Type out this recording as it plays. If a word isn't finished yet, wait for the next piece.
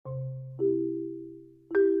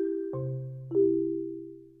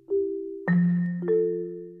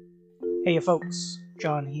Hey folks,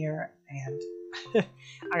 John here, and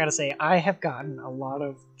I gotta say, I have gotten a lot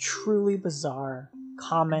of truly bizarre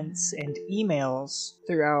comments and emails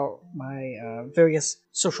throughout my various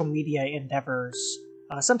social media endeavors.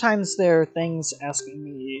 Sometimes there are things asking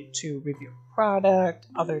me to review a product,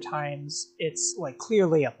 other times it's like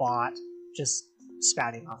clearly a bot just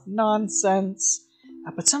spouting off nonsense,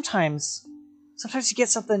 but sometimes you get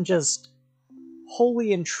something just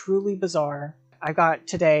wholly and truly bizarre. I got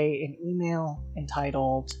today an email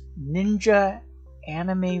entitled Ninja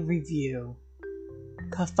Anime Review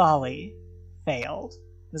Cathali Failed.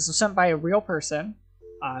 This was sent by a real person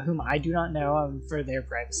whom I do not know. For their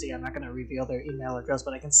privacy, I'm not going to reveal their email address,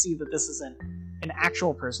 but I can see that this is an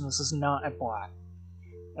actual person. This is not a bot.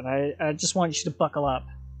 And I just want you to buckle up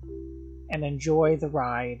and enjoy the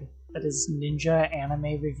ride that is Ninja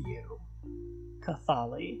Anime Review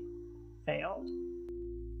Cathali Failed.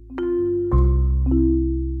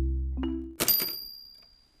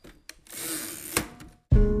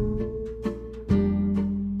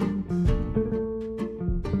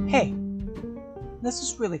 Hey, this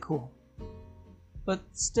is really cool, but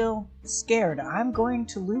still scared. I'm going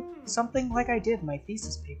to loop something like I did my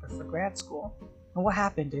thesis paper for grad school, and what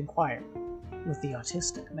happened in Choir with the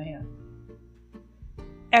autistic man.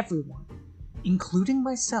 Everyone, including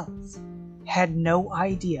myself, had no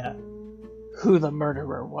idea who the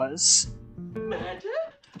murderer was. Murder?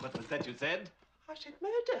 What was that you said? I said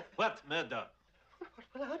murder. What murder?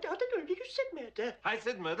 Well, I don't know. You said murder. I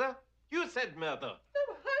said murder? You said murder. No,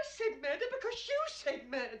 I said murder because you said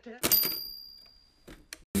murder.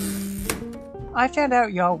 I found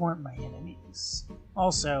out y'all weren't my enemies.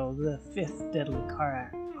 Also, the fifth deadly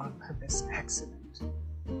car on purpose accident.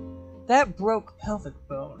 That broke pelvic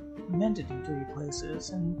bone, mended in 3 places,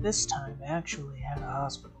 and this time actually had a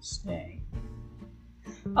hospital stay.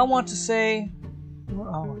 I want to say, we're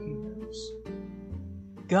all heroes.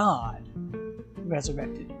 God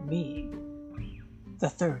resurrected me, the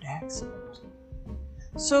third accident.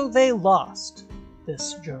 So they lost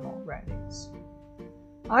this journal writings.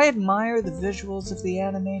 I admire the visuals of the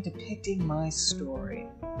anime depicting my story.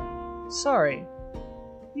 Sorry,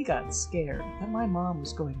 we got scared that my mom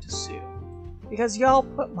was going to sue, because y'all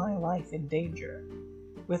put my life in danger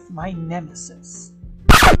with my nemesis.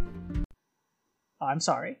 I'm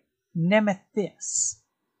sorry, Nemesis.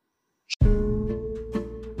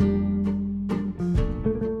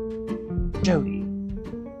 Jody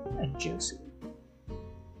and Josie.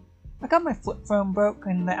 I got my flip phone broke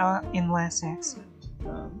in last accident.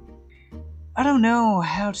 I don't know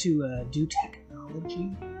how to do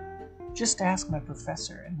technology. Just ask my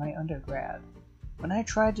professor in my undergrad. When I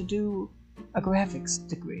tried to do a graphics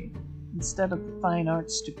degree instead of the fine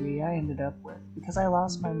arts degree I ended up with because I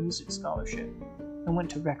lost my music scholarship and went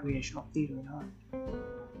to recreational theater and art.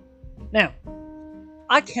 Now,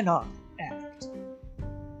 I cannot act.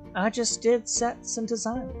 I just did sets and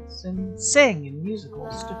designs and sang in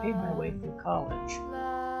musicals to pay my way through college.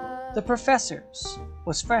 The professors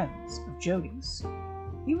was friends of Jody's.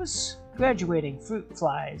 He was graduating fruit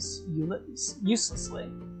flies uselessly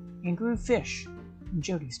and grew fish in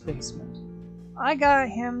Jody's basement. I got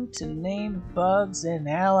him to name bugs in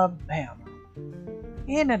Alabama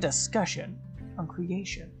in a discussion on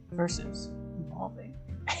creation versus evolving.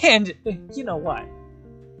 And you know what?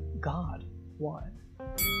 God won.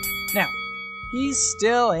 Now, he's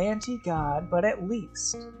still anti-God, but at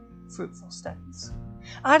least fruitful studies.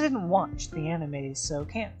 I didn't watch the anime, so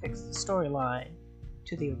can't fix the storyline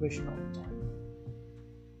to the original one.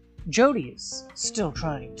 Jody's still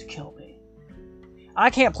trying to kill me. I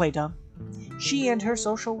can't play dumb. She and her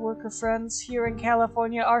social worker friends here in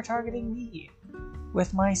California are targeting me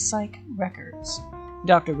with my psych records.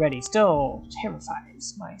 Dr. Reddy still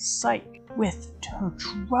terrifies my psych with her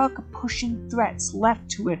drug-pushing threats left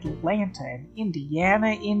to Atlanta and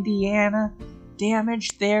Indiana,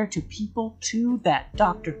 damage there to people too that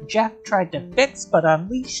Dr. Jeff tried to fix but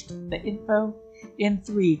unleashed the info in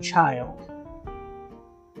 3 child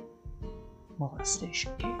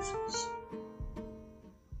molestation cases.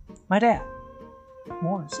 My dad,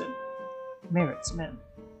 Morrison, merits men.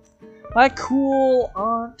 My cool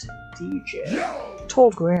aunt DJ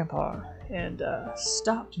told Grandpa and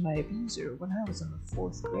stopped my abuser when I was in the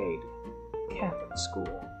 4th grade Catholic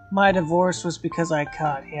school. My divorce was because I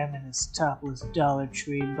caught him in his topless Dollar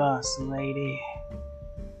Tree boss lady.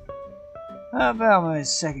 About my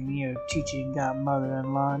 2nd year of teaching got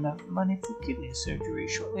mother-in-law enough money for kidney surgery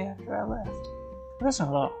shortly after I left. But that's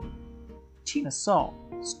not all. Tina Saul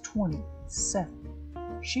was 27.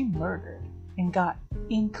 She murdered and got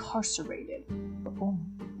incarcerated for only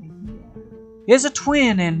a year. is a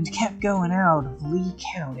twin and kept going out of Lee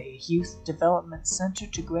County Youth Development Center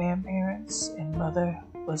to grandparents, and mother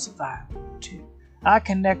was violent too. I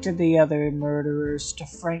connected the other murderers to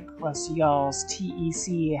Frank plus y'all's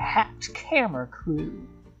TEC hacked camera crew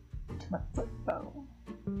to my foot bone.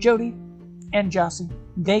 Jody and Jossie,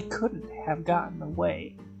 they couldn't have gotten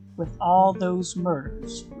away with all those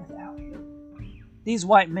murders without him. These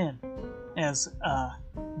white men, as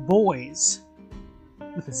boys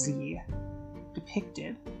with a Z,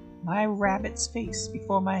 depicted my rabbit's face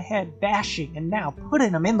before my head, bashing and now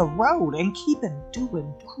putting them in the road and keeping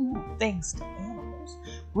doing cruel things to animals.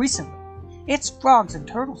 Recently, it's frogs and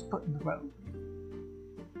turtles put in the road.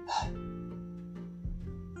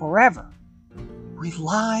 Forever,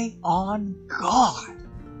 rely on God.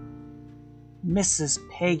 Mrs.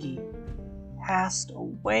 Peggy passed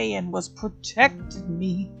away and was protecting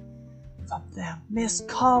me from them. Miss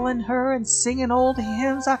calling her and singing old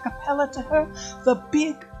hymns a cappella to her. The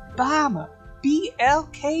Big Bomber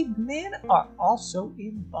BLK men are also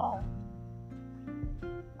involved.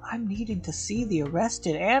 I'm needing to see the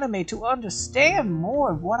arrested anime to understand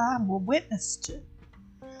more of what I'm a witness to.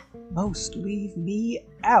 Most leave me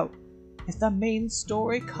out if the main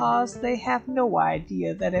story, cause they have no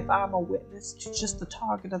idea that if I'm a witness to just the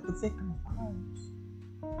target of the victim of crimes.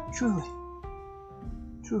 Truly,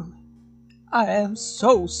 I am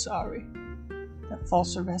so sorry that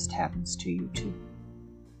false arrest happens to you too.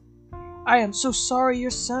 I am so sorry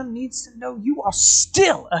your son needs to know you are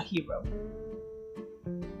still a hero.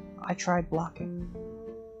 I tried blocking,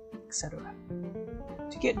 etc.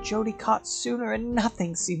 to get Jody caught sooner, and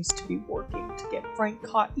nothing seems to be working to get Frank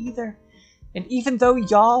caught either. And even though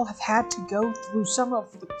y'all have had to go through some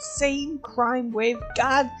of the same crime wave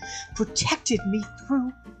God protected me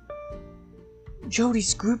through,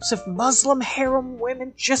 Jody's groups of Muslim harem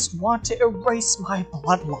women just want to erase my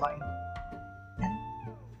bloodline.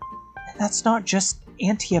 And that's not just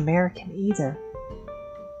anti-American either.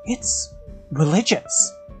 It's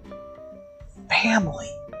religious. Family.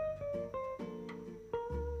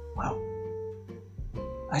 Well,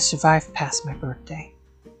 I survived past my birthday,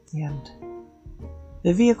 and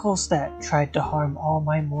the vehicles that tried to harm all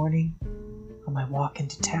my morning on my walk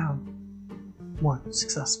into town weren't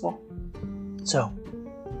successful. So,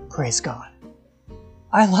 praise God.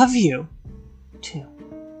 I love you, too.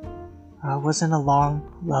 I was in a long,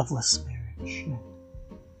 loveless marriage, and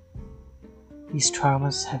these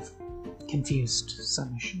traumas have confused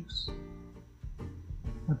some issues.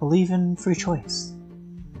 I believe in free choice.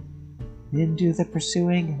 Men do the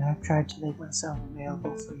pursuing, and I've tried to make myself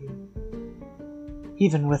available for you.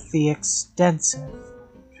 Even with the extensive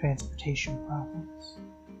transportation problems.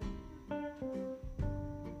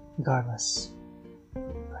 Regardless,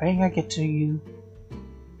 praying I get to you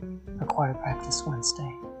for choir practice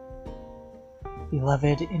Wednesday.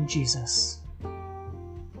 Beloved in Jesus'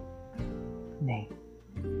 name.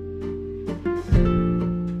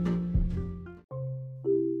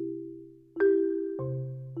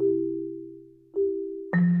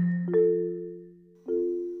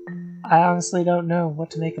 I honestly don't know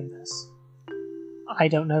what to make of this. I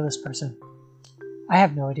don't know this person. I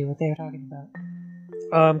have no idea what they were talking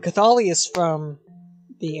about. Cathali is from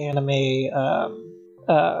the anime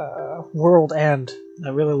World End,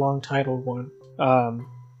 a really long titled one.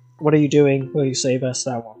 What are you doing? Will you save us?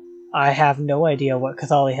 That one. I have no idea what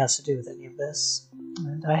Cathali has to do with any of this.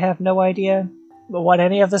 And I have no idea what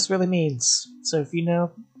any of this really means. So if you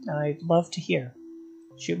know, I'd love to hear.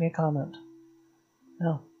 Shoot me a comment.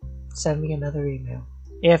 Hell, send me another email.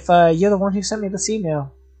 If you're the one who sent me this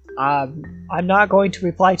email, I'm not going to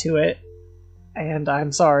reply to it. And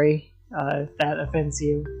I'm sorry if that offends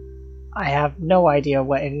you. I have no idea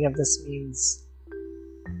what any of this means.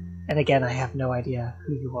 And again, I have no idea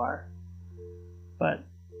who you are. But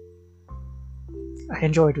I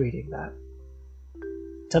enjoyed reading that.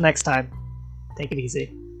 Till next time, take it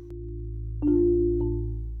easy.